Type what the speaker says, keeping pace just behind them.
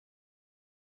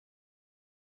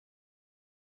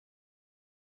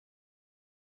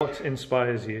What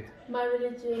inspires you? My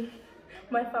religion,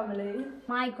 my family,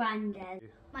 my granddad,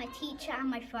 my teacher and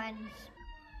my friends,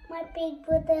 my big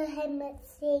brother Emmett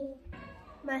Singh,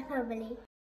 my family.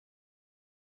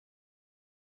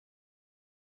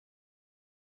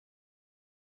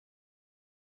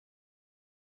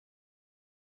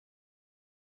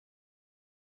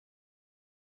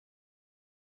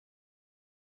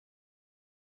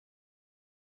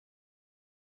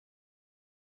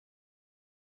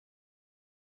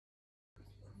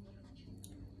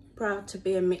 Proud to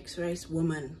be a mixed race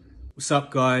woman. What's up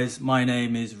guys, my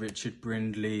name is Richard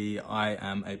Brindley. I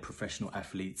am a professional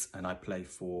athlete and I play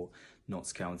for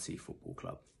Notts County Football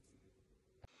Club.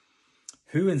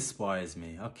 Who inspires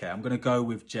me? Okay, I'm gonna go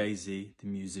with Jay-Z, the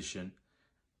musician.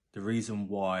 The reason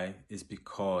why is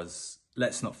because,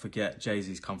 let's not forget,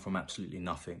 Jay-Z's come from absolutely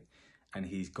nothing and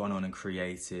he's gone on and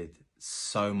created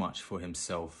so much for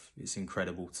himself. It's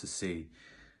incredible to see.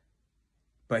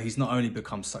 But he's not only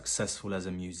become successful as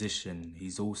a musician,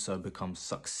 he's also become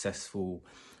successful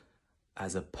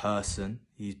as a person.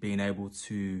 He's been able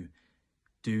to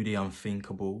do the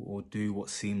unthinkable or do what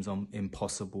seems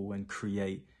impossible and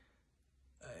create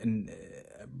and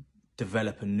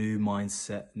develop a new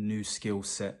mindset, new skill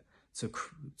set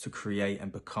to create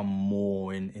and become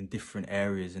more in different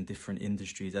areas and different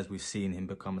industries, as we've seen him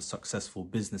become a successful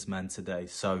businessman today.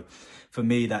 So for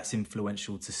me, that's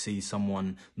influential to see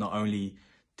someone not only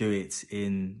do it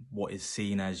in what is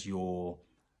seen as you're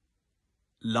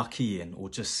lucky in or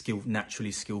just naturally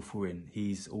skillful in.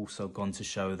 He's also gone to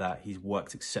show that he's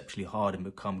worked exceptionally hard and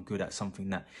become good at something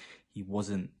that he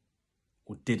wasn't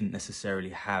or didn't necessarily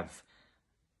have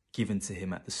given to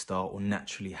him at the start or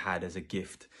naturally had as a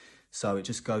gift. So it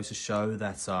just goes to show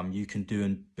that you can do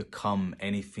and become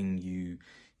anything you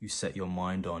set your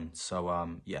mind on.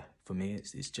 So yeah, for me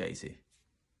it's Jay-Z.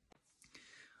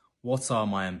 What are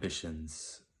my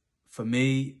ambitions? For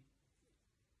me,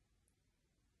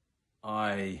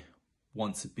 I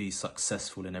want to be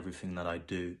successful in everything that I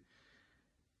do.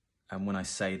 And when I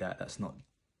say that, that's not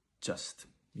just,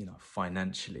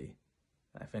 financially.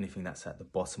 If anything, that's at the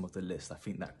bottom of the list. I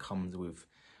think that comes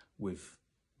with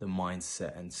the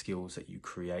mindset and skills that you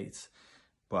create.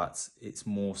 But it's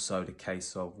more so the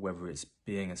case of whether it's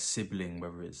being a sibling,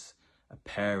 whether it's a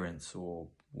parent, or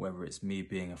whether it's me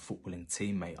being a footballing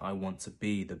teammate. I want to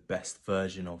be the best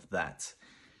version of that.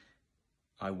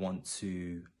 I want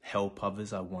to help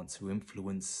others. I want to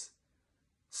influence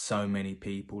so many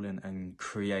people and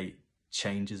create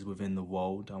changes within the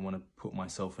world. I want to put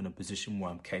myself in a position where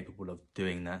I'm capable of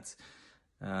doing that.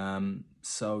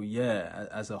 So yeah,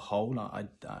 as a whole,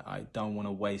 I don't want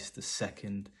to waste a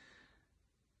second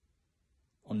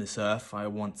on this earth. I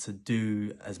want to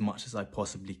do as much as I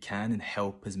possibly can and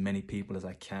help as many people as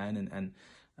I can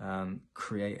and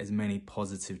create as many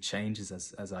positive changes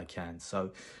as I can.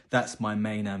 So that's my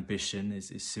main ambition,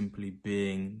 is simply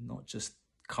being not just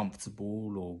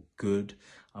comfortable or good.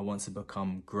 I want to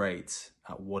become great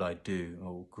at what I do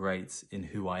or great in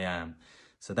who I am.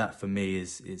 So that for me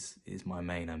is my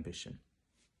main ambition.